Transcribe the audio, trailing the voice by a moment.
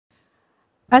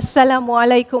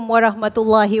Assalamualaikum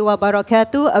warahmatullahi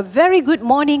wabarakatuh. A very good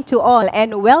morning to all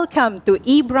and welcome to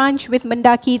e-Brunch with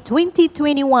MENDAKI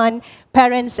 2021,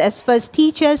 Parents as First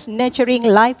Teachers, Nurturing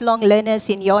Lifelong Learners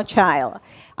in Your Child.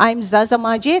 I'm Zaza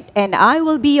Majid and I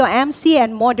will be your MC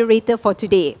and moderator for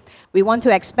today. We want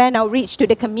to expand our reach to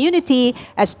the community,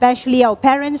 especially our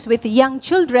parents with young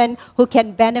children who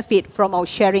can benefit from our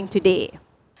sharing today.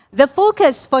 The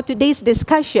focus for today's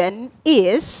discussion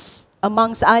is,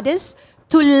 amongst others,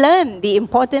 to learn the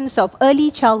importance of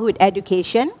early childhood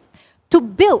education, to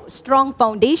build strong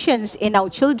foundations in our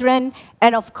children,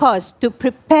 and of course, to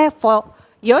prepare for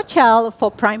your child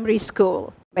for primary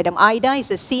school. Madam Aidah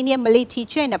is a senior Malay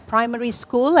teacher in a primary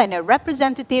school and a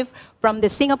representative from the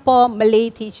Singapore Malay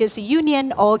Teachers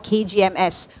Union or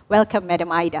KGMS. Welcome, Madam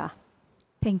Aidah.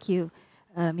 Thank you,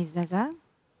 Ms. Zaza.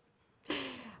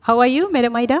 How are you,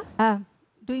 Madam Aidah?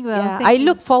 Doing well. Yeah, I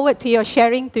look forward to your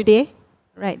sharing today.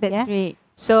 Right, that's great.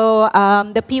 So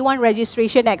the P1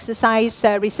 registration exercise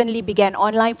recently began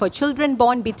online for children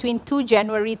born between 2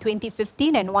 January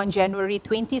 2015 and 1 January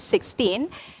 2016.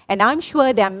 And I'm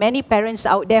sure there are many parents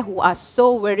out there who are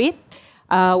so worried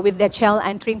with their child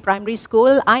entering primary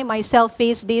school. I myself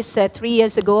faced this 3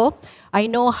 years ago. I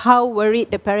know how worried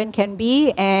the parent can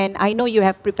be, and I know you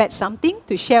have prepared something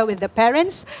to share with the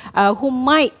parents who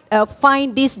might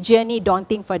find this journey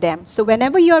daunting for them. So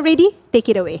whenever you're ready, take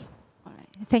it away.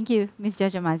 Thank you, Ms.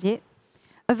 Jaja Majid.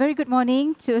 A very good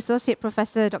morning to Associate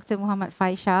Professor Dr. Muhammad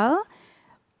Faisal,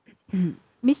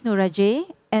 Ms. Nura J,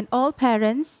 and all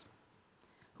parents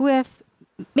who have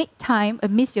made time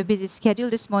amidst your busy schedule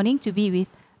this morning to be with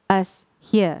us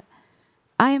here.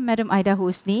 I am Madam Aidah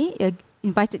Hosni, an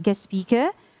invited guest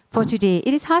speaker for today.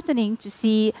 It is heartening to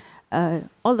see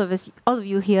all of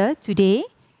you here today,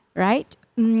 right?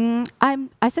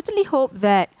 I certainly hope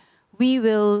that we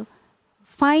will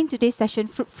find today's session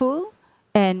fruitful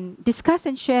and discuss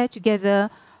and share together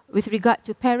with regard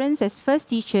to parents as first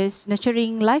teachers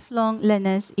nurturing lifelong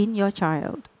learners in your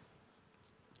child.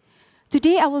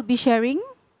 Today I will be sharing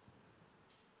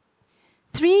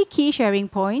 3 key sharing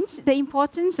points: the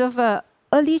importance of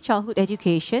early childhood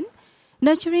education,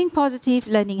 nurturing positive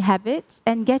learning habits,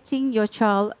 and getting your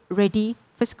child ready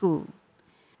for school.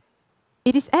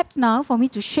 It is apt now for me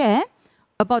to share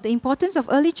about the importance of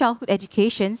early childhood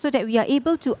education so that we are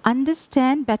able to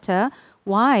understand better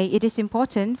why it is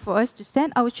important for us to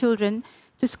send our children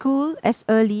to school as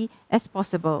early as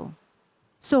possible.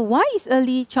 So why is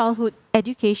early childhood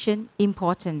education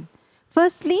important?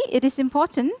 Firstly, it is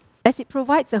important as it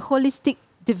provides a holistic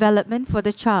development for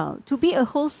the child. To be a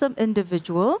wholesome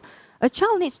individual, a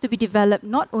child needs to be developed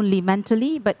not only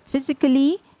mentally, but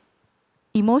physically,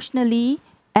 emotionally,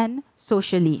 and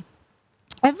socially.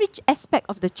 Every aspect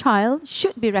of the child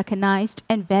should be recognized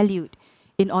and valued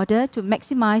in order to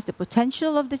maximize the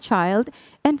potential of the child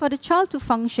and for the child to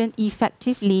function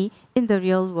effectively in the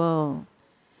real world.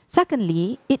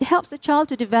 Secondly, it helps the child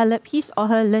to develop his or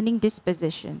her learning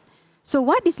disposition. So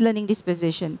what is learning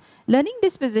disposition? Learning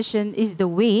disposition is the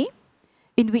way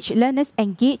in which learners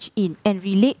engage in and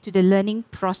relate to the learning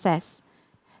process.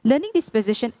 Learning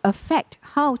disposition affects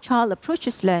how child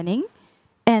approaches learning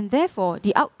and therefore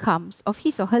the outcomes of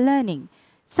his or her learning.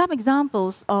 Some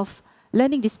examples of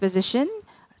learning disposition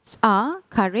are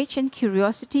courage and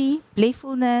curiosity,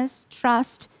 playfulness,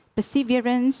 trust,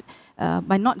 perseverance,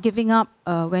 by not giving up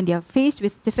when they are faced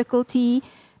with difficulty,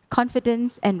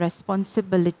 confidence, and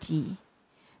responsibility.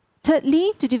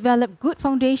 Thirdly, to develop good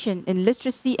foundation in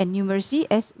literacy and numeracy,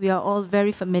 as we are all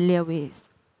very familiar with.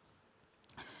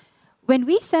 When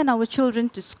we send our children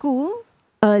to school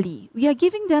early, we are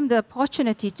giving them the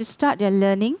opportunity to start their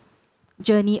learning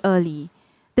journey early.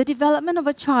 The development of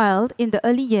a child in the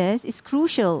early years is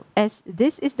crucial, as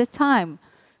this is the time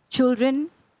children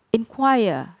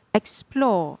inquire,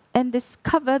 explore, and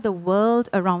discover the world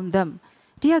around them.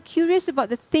 They are curious about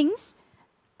the things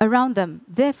around them.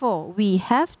 Therefore, we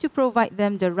have to provide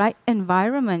them the right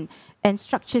environment and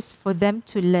structures for them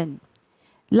to learn.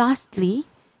 Lastly,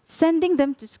 sending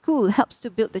them to school helps to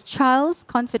build the child's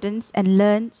confidence and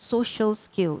learn social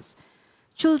skills.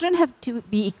 Children have to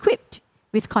be equipped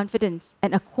with confidence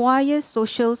and acquire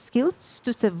social skills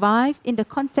to survive in the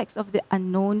context of the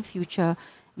unknown future.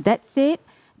 That said,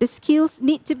 the skills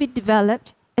need to be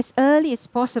developed as early as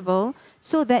possible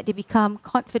so that they become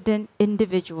confident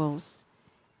individuals.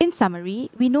 In summary,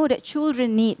 we know that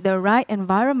children need the right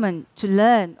environment to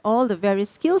learn all the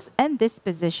various skills and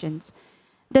dispositions.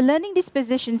 The learning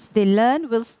dispositions they learn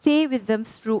will stay with them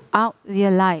throughout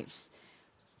their lives.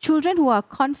 Children who are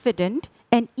confident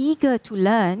and eager to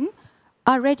learn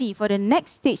are ready for the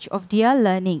next stage of their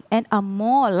learning and are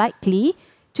more likely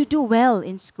to do well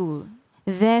in school.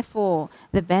 Therefore,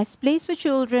 the best place for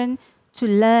children to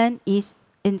learn is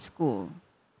in school.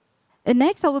 And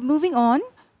next, I will be moving on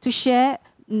to share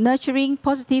nurturing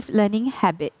positive learning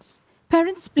habits.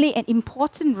 Parents play an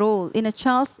important role in a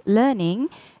child's learning,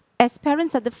 as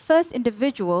parents are the first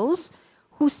individuals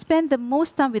who spend the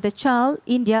most time with the child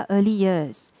in their early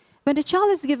years. When the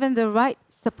child is given the right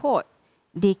support,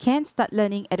 they can start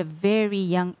learning at a very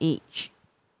young age.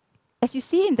 As you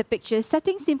see in the picture,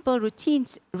 setting simple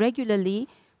routines regularly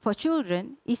for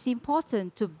children is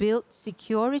important to build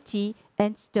security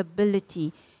and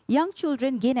stability. Young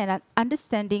children gain an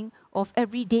understanding of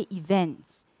everyday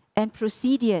events and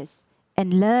procedures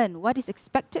and learn what is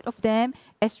expected of them,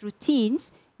 as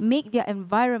routines make their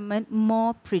environment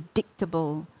more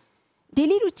predictable.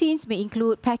 Daily routines may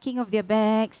include packing of their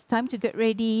bags, time to get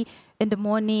ready in the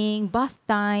morning, bath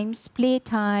times, play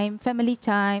time, family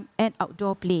time, and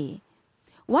outdoor play.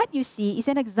 What you see is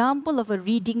an example of a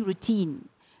reading routine.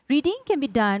 Reading can be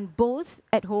done both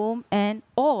at home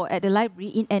or at the library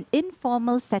in an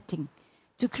informal setting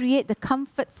to create the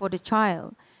comfort for the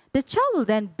child. The child will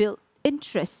then build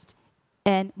interest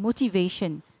and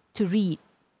motivation to read.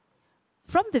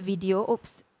 From the video, all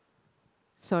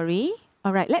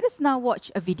right, let us now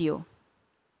watch a video.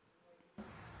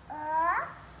 A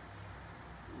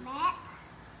map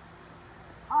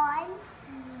on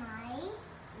my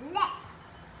lap.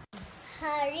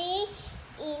 Hari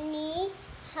ini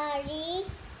hari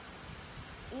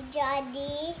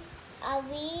jadi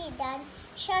Awi dan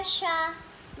Sasha.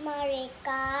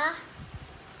 Mereka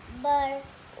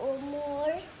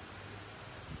berumur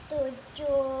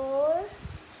tujuh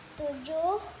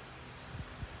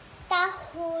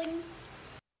tahun.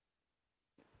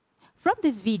 From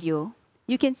this video,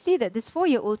 you can see that this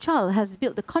 4-year-old child has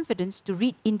built the confidence to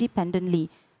read independently.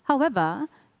 However,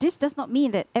 this does not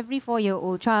mean that every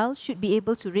 4-year-old child should be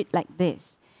able to read like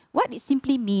this. What it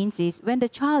simply means is when the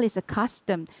child is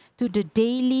accustomed to the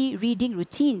daily reading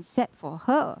routine set for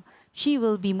her, she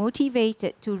will be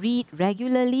motivated to read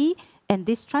regularly, and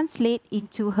this translates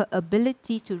into her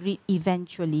ability to read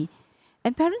eventually.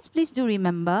 And parents, please do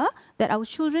remember that our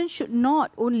children should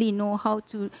not only know how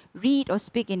to read or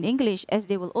speak in English, as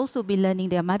they will also be learning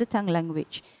their mother tongue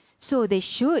language. So they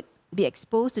should be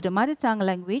exposed to the mother tongue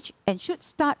language and should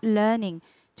start learning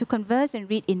to converse and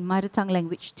read in mother tongue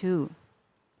language too.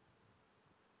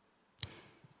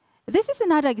 This is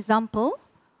another example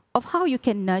of how you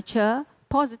can nurture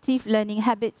positive learning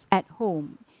habits at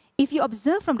home. If you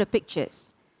observe from the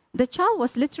pictures, the child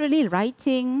was literally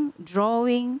writing,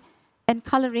 drawing, and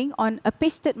coloring on a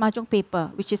pasted mahjong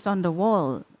paper, which is on the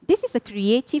wall. This is a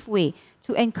creative way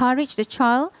to encourage the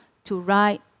child to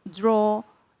write, draw,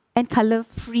 and color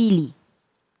freely.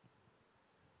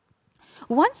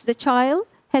 Once the child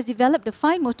has developed the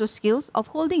fine motor skills of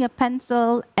holding a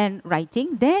pencil and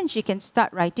writing, then she can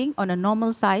start writing on a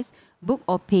normal size book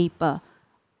or paper.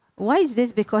 Why is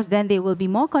this? Because then they will be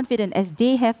more confident as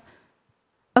they have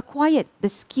acquired the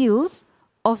skills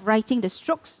of writing the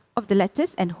strokes of the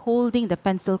letters and holding the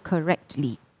pencil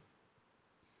correctly.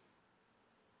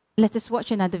 Let us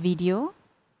watch another video.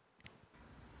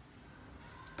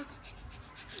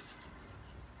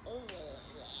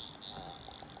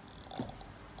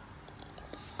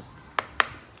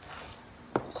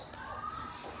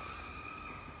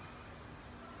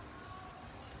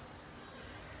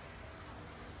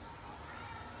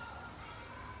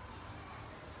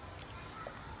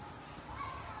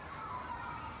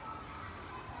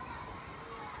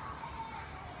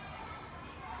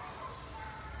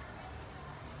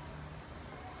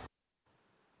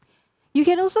 You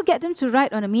can also get them to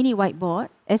write on a mini whiteboard,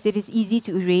 as it is easy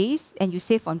to erase and you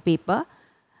save on paper.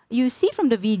 You see from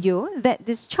the video that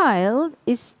this child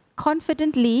is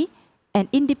confidently and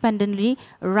independently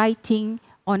writing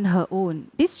on her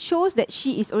own. This shows that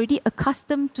she is already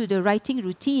accustomed to the writing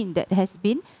routine that has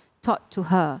been taught to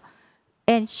her.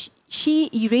 And she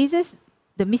erases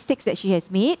the mistakes that she has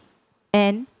made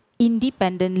and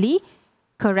independently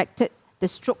corrected the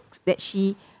strokes that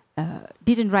she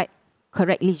didn't write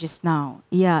correctly just now.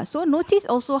 Yeah, so notice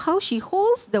also how she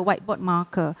holds the whiteboard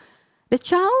marker. The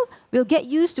child will get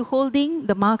used to holding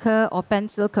the marker or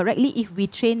pencil correctly if we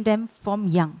train them from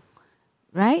young,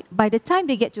 right? By the time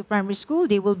they get to primary school,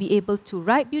 they will be able to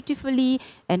write beautifully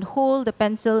and hold the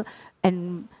pencil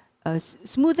and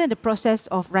smoothen the process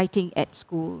of writing at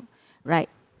school, right?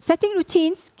 Setting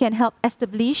routines can help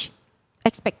establish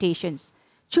expectations.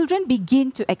 Children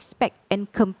begin to expect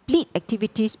and complete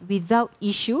activities without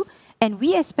issue, and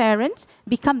we as parents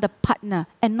become the partner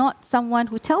and not someone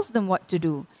who tells them what to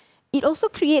do. It also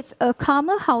creates a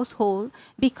calmer household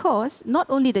because not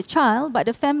only the child but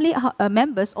the family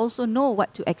members also know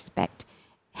what to expect.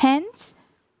 hence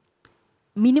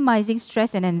minimizing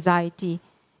stress and anxiety.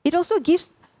 It also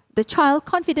gives the child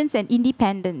confidence and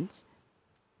independence.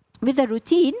 With a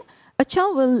routine, a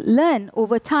child will learn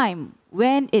over time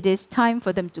when it is time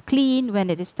for them to clean, when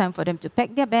it is time for them to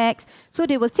pack their bags. So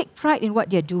they will take pride in what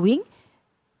they're doing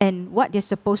and what they're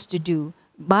supposed to do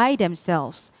by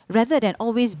themselves, rather than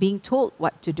always being told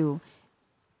what to do.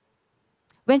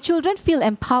 When children feel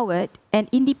empowered and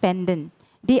independent,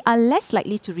 they are less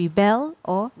likely to rebel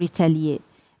or retaliate.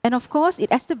 And of course,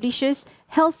 it establishes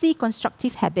healthy,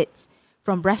 constructive habits,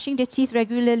 from brushing their teeth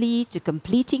regularly to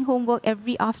completing homework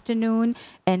every afternoon.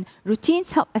 And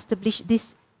routines help establish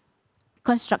these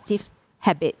constructive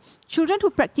habits. Children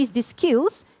who practice these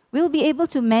skills will be able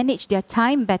to manage their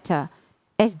time better.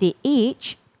 As they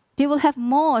age, they will have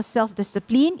more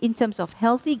self-discipline in terms of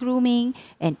healthy grooming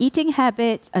and eating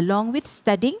habits, along with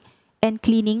studying and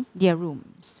cleaning their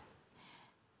rooms.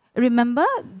 Remember,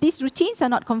 these routines are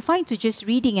not confined to just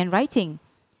reading and writing.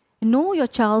 Know your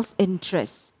child's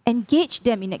interests. Engage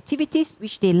them in activities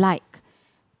which they like.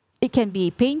 It can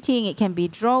be painting, it can be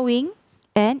drawing,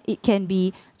 and it can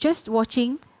be just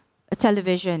watching a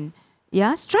television.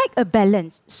 Yeah? Strike a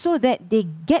balance so that they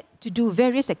get to do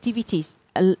various activities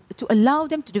to allow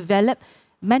them to develop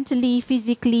mentally,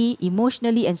 physically,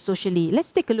 emotionally, and socially.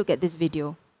 Let's take a look at this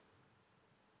video.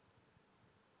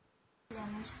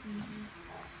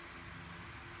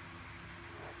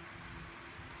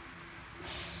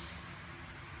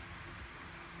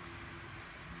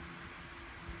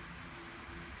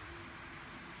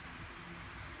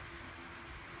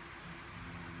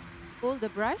 Hold the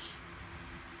brush.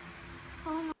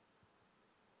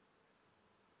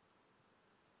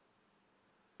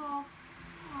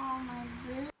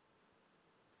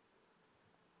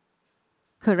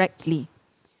 Correctly.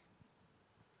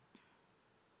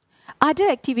 Other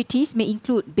activities may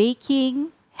include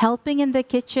baking, helping in the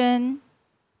kitchen,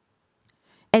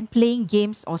 and playing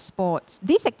games or sports.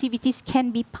 These activities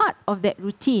can be part of that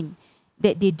routine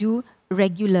that they do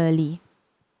regularly.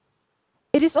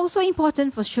 It is also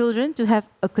important for children to have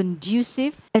a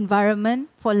conducive environment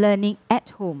for learning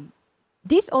at home.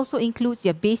 This also includes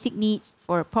their basic needs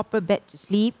for a proper bed to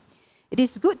sleep. It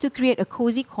is good to create a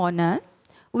cozy corner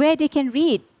where they can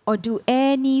read or do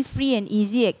any free and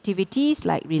easy activities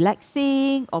like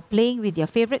relaxing or playing with their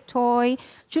favorite toy.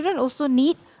 Children also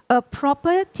need a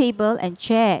proper table and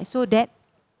chair so that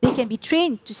they can be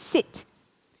trained to sit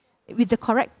with the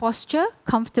correct posture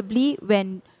comfortably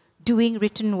when doing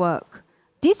written work.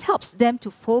 This helps them to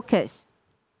focus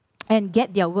and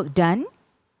get their work done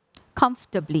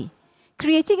comfortably.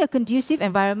 Creating a conducive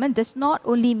environment does not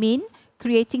only mean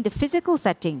creating the physical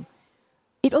setting.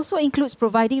 It also includes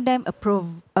providing them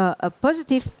a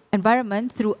positive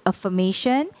environment through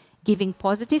affirmation, giving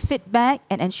positive feedback,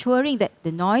 and ensuring that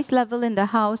the noise level in the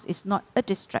house is not a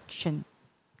distraction.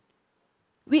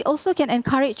 We also can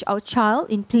encourage our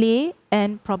child in play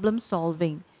and problem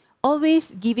solving,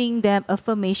 always giving them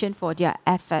affirmation for their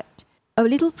effort. A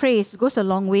little praise goes a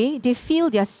long way. They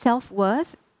feel their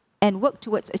self-worth and work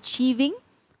towards achieving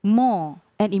more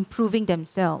and improving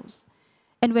themselves.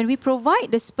 And when we provide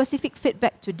the specific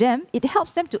feedback to them, it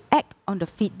helps them to act on the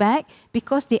feedback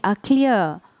because they are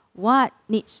clear what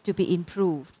needs to be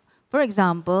improved. For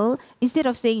example, instead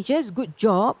of saying just good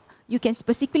job, you can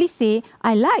specifically say,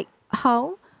 I like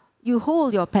how you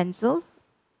hold your pencil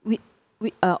with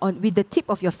the tip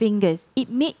of your fingers. It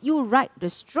made you write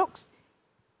the strokes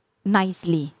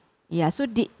nicely. Yeah, so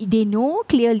they know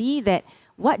clearly that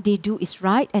what they do is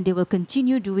right and they will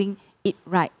continue doing it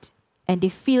right. And they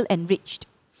feel enriched.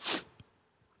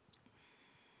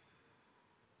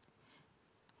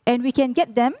 And we can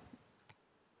get them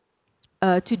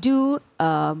to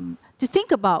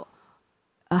think about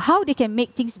how they can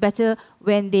make things better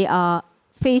when they are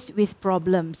faced with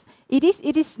problems. It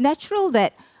is natural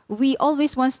that we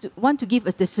always want to give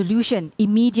us the solution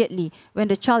immediately when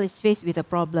the child is faced with a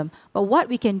problem. But what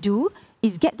we can do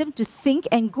is get them to think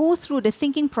and go through the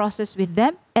thinking process with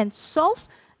them and solve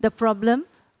the problem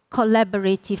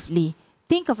collaboratively.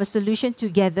 Think of a solution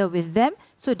together with them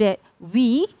so that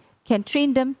we can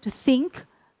train them to think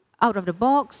out of the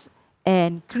box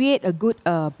and create a good,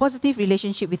 positive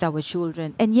relationship with our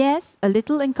children. And yes, a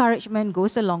little encouragement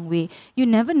goes a long way. You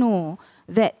never know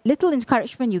that little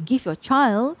encouragement you give your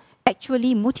child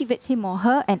actually motivates him or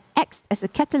her and acts as a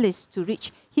catalyst to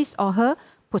reach his or her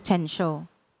potential.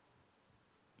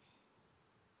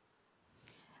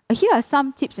 Here are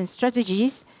some tips and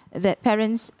strategies that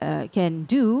parents can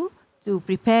do to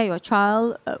prepare your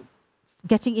child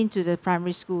getting into the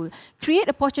primary school. Create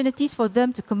opportunities for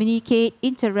them to communicate,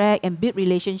 interact, and build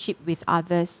relationship with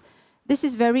others. This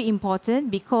is very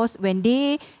important because when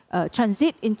they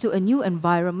transit into a new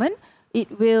environment,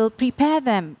 it will prepare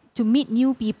them to meet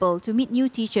new people, to meet new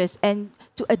teachers, and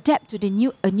to adapt to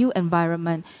a new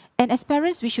environment. And as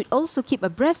parents, we should also keep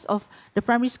abreast of the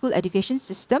primary school education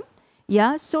system,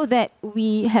 yeah, so that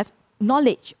we have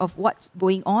knowledge of what's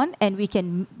going on and we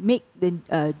can make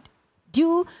the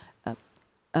due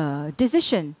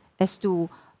decision as to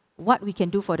what we can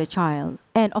do for the child.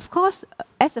 And of course,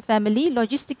 as a family,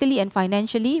 logistically and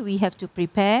financially, we have to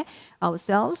prepare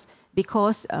ourselves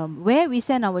because where we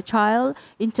send our child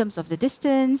in terms of the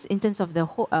distance, in terms of the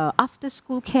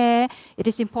after-school care, it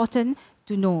is important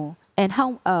to know. And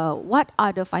how, what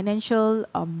are the financial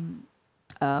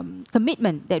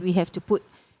commitment that we have to put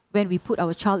when we put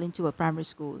our child into a primary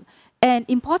school. And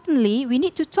importantly, we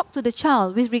need to talk to the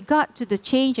child with regard to the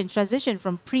change and transition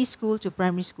from preschool to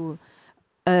primary school,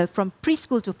 from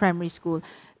preschool to primary school.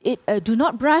 Do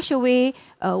not brush away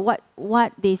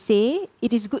what they say.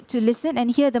 It is good to listen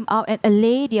and hear them out and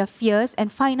allay their fears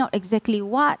and find out exactly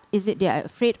what is it they are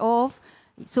afraid of,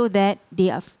 so that they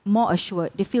are more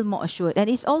assured, they feel more assured. And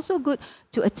it's also good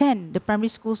to attend the primary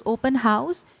school's open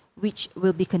house, which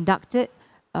will be conducted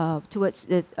towards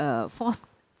the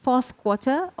fourth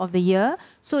quarter of the year,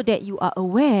 so that you are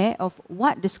aware of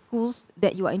what the schools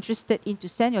that you are interested in to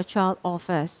send your child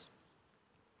offers.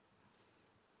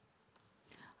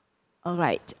 All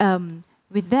right.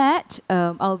 With that,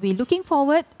 I'll be looking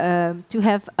forward to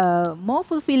have a more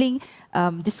fulfilling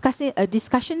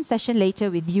discussion session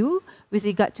later with you with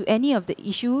regard to any of the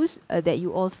issues that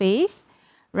you all face,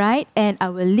 right? And I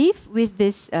will leave with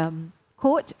this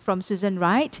quote from Susan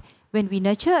Wright: "When we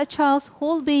nurture a child's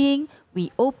whole being,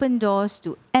 we open doors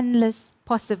to endless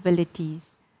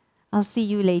possibilities." I'll see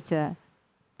you later.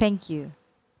 Thank you.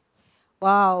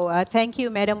 Wow, thank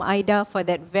you, Madam Aidah, for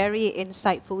that very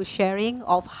insightful sharing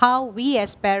of how we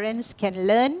as parents can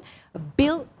learn,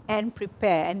 build, and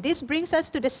prepare. And this brings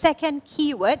us to the second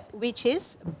keyword, which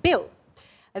is build.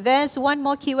 There's one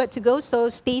more keyword to go, so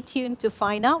stay tuned to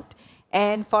find out.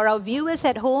 And for our viewers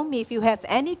at home, if you have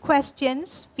any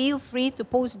questions, feel free to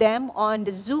post them on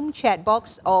the Zoom chat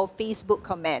box or Facebook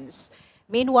comments.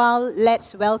 Meanwhile,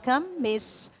 let's welcome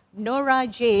Ms. Nura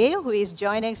J, who is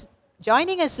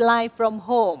joining us live from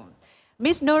home.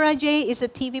 Ms. Nura J is a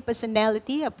TV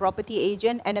personality, a property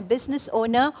agent, and a business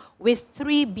owner with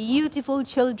 3 beautiful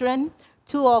children,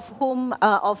 2 of whom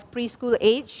are of preschool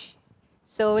age.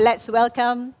 So let's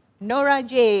welcome Nura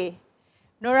J.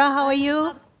 Nura, how are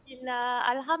you?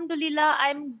 Alhamdulillah,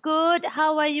 I'm good.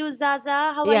 How are you,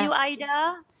 Zaza? How are you,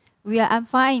 Aidah? I'm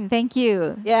fine, thank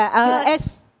you.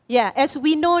 As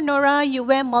we know, Nora, you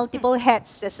wear multiple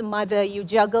hats as a mother. You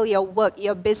juggle your work,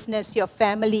 your business, your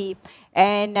family.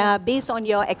 And based on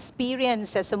your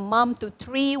experience as a mom to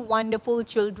 3 wonderful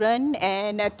children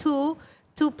and two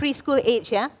preschool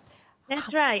age, yeah?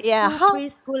 That's right, yeah, 2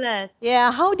 preschoolers.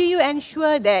 Yeah, how do you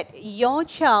ensure that your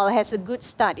child has a good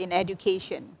start in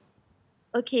education?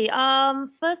 Okay,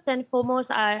 first and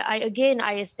foremost, I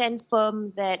stand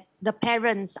firm that the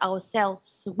parents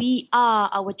ourselves, we are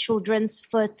our children's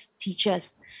first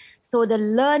teachers. So the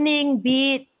learning,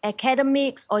 be it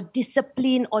academics or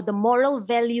discipline or the moral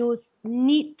values,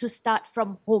 need to start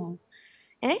from home.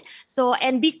 So,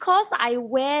 and because I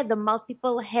wear the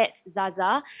multiple hats,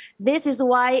 Zaza, this is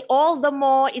why all the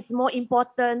more it's more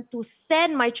important to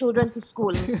send my children to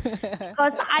school.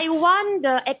 Because I want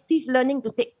the active learning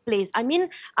to take place. I mean,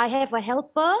 I have a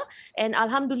helper, and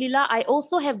Alhamdulillah, I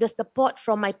also have the support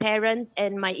from my parents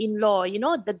and my in-law. You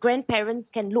know, the grandparents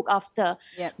can look after.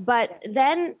 Yep. But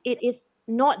then it is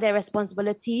not their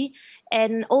responsibility.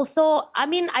 And also, I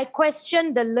mean, I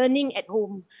question the learning at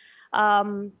home.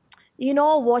 You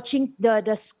know, watching the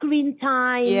screen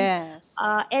time. Yes.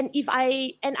 And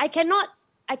I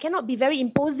cannot be very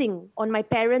imposing on my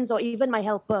parents or even my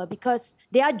helper, because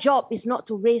their job is not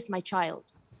to raise my child.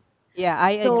 Yeah,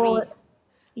 I agree.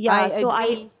 Yeah,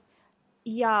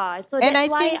 So that's I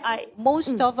why think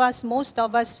most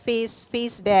of us face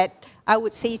that, I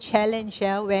would say, challenge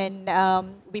when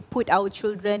we put our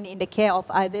children in the care of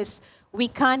others. We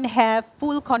can't have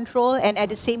full control, and at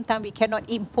the same time we cannot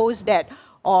impose that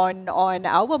on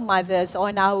our mothers,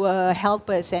 on our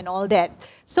helpers and all that.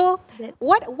 So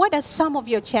what are some of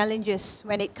your challenges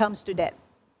when it comes to that?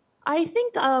 I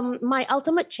think my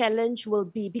ultimate challenge will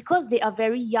be, because they are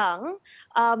very young,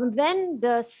 then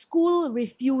the school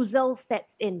refusal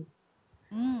sets in.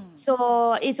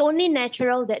 So it's only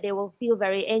natural that they will feel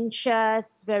very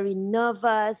anxious, very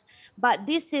nervous. But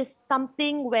this is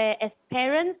something where, as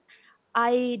parents,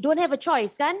 I don't have a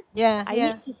choice, kan? Yeah, I yeah.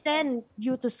 need to send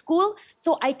you to school,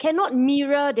 so I cannot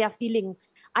mirror their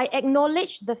feelings. I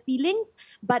acknowledge the feelings,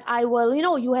 but I will,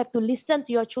 you have to listen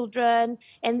to your children.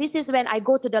 And this is when I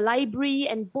go to the library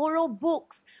and borrow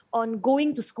books on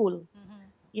going to school.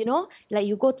 Like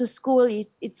you go to school,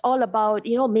 it's all about,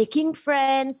 making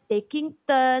friends, taking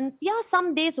turns. Yeah,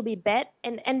 some days will be bad.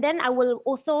 And then I will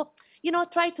also,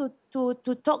 try to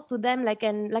talk to them like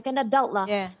an adult lah.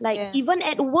 Yeah, Like yeah. even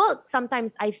at work,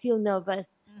 sometimes I feel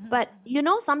nervous. But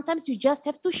sometimes you just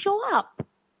have to show up.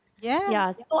 Yeah.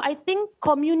 Yeah. So I think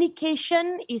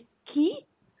communication is key.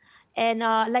 And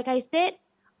like I said,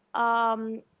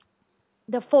 um,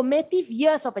 the formative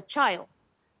years of a child,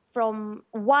 from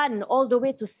 1 all the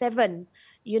way to 7,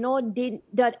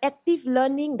 the active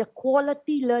learning, the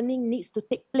quality learning needs to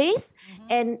take place.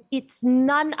 And it's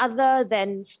none other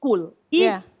than school, if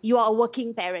Yeah. you are a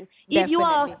working parent. If you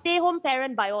are a Definitely. stay-home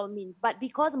parent, by all means. But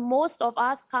because most of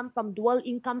us come from dual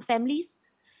income families,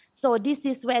 so this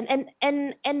is when,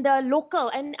 and the local,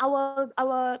 and our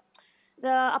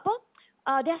the apa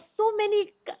there's so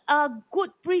many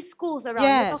good preschools around.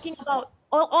 You're talking Yes. about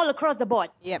all across the board.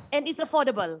 Yep. And it's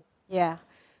affordable. Yeah.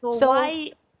 So,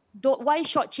 So why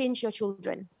shortchange your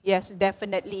children? yes,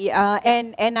 definitely.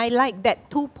 And I like that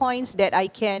 2 points that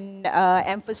I can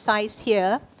emphasize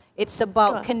here. It's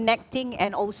about Sure. connecting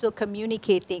and also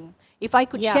communicating. If I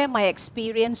could Yeah. share my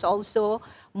experience also,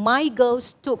 my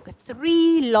girls took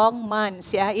 3 long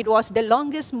months. Yeah, it was the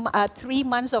longest 3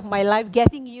 months of my life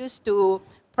getting used to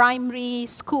primary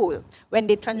school when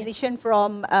they transitioned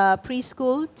from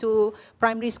preschool to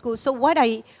primary school. So what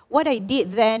I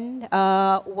did then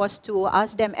was to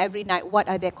ask them every night what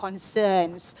are their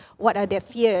concerns, what are their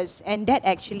fears, and that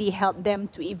actually helped them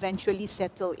to eventually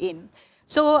settle in.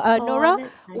 So Nora,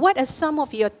 That's nice. what are some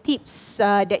of your tips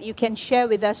that you can share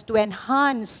with us to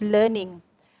enhance learning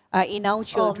in our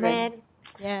children? Oh man.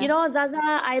 Yeah. Zaza,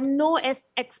 I'm no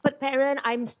expert parent.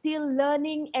 I'm still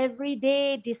learning every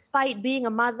day, despite being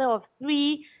a mother of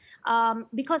 3.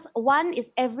 Because one is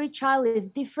every child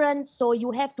is different, so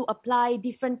you have to apply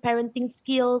different parenting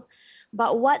skills.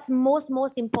 But what's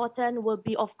most important will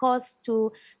be, of course,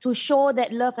 to show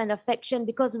that love and affection.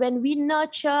 Because when we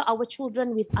nurture our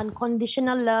children with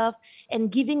unconditional love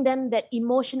and giving them that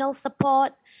emotional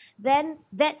support, then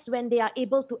that's when they are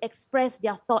able to express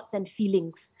their thoughts and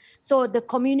feelings. So the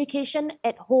communication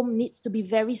at home needs to be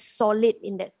very solid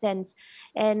in that sense.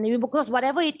 And because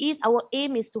whatever it is, our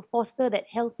aim is to foster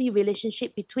that healthy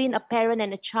relationship between a parent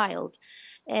and a child.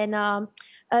 And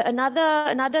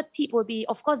another tip would be,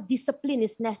 of course, discipline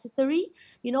is necessary.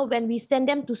 When we send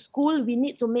them to school, we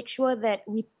need to make sure that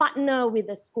we partner with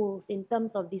the schools in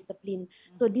terms of discipline.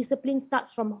 So discipline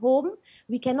starts from home.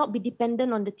 We cannot be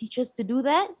dependent on the teachers to do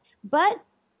that, but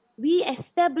we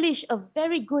establish a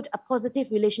very good, a positive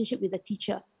relationship with the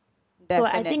teacher. So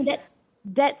I think Definitely.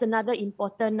 that's another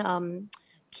important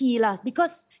key lah.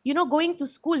 Because going to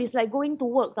school is like going to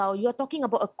work. You're talking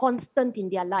about a constant in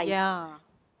their life. Yeah.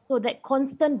 So that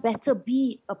constant better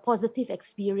be a positive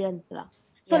experience lah.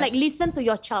 So like Yes. listen to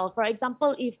your child. For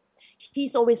example, if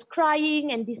he's always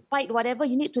crying and despite whatever,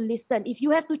 you need to listen. If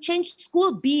you have to change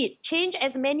school, be it. Change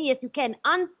as many as you can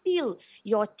until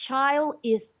your child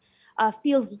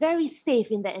feels very safe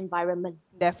in that environment.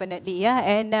 Definitely, yeah.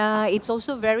 And it's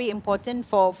also very important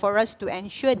for us to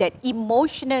ensure that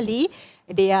emotionally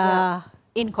they are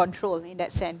in control in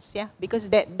that sense, yeah. Because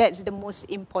that's the most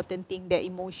important thing, their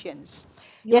emotions.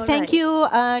 You're Thank right.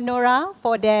 you, Nora,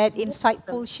 for that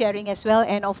insightful sharing as well.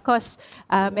 And of course,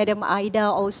 Madam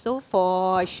Aidah also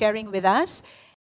for sharing with us.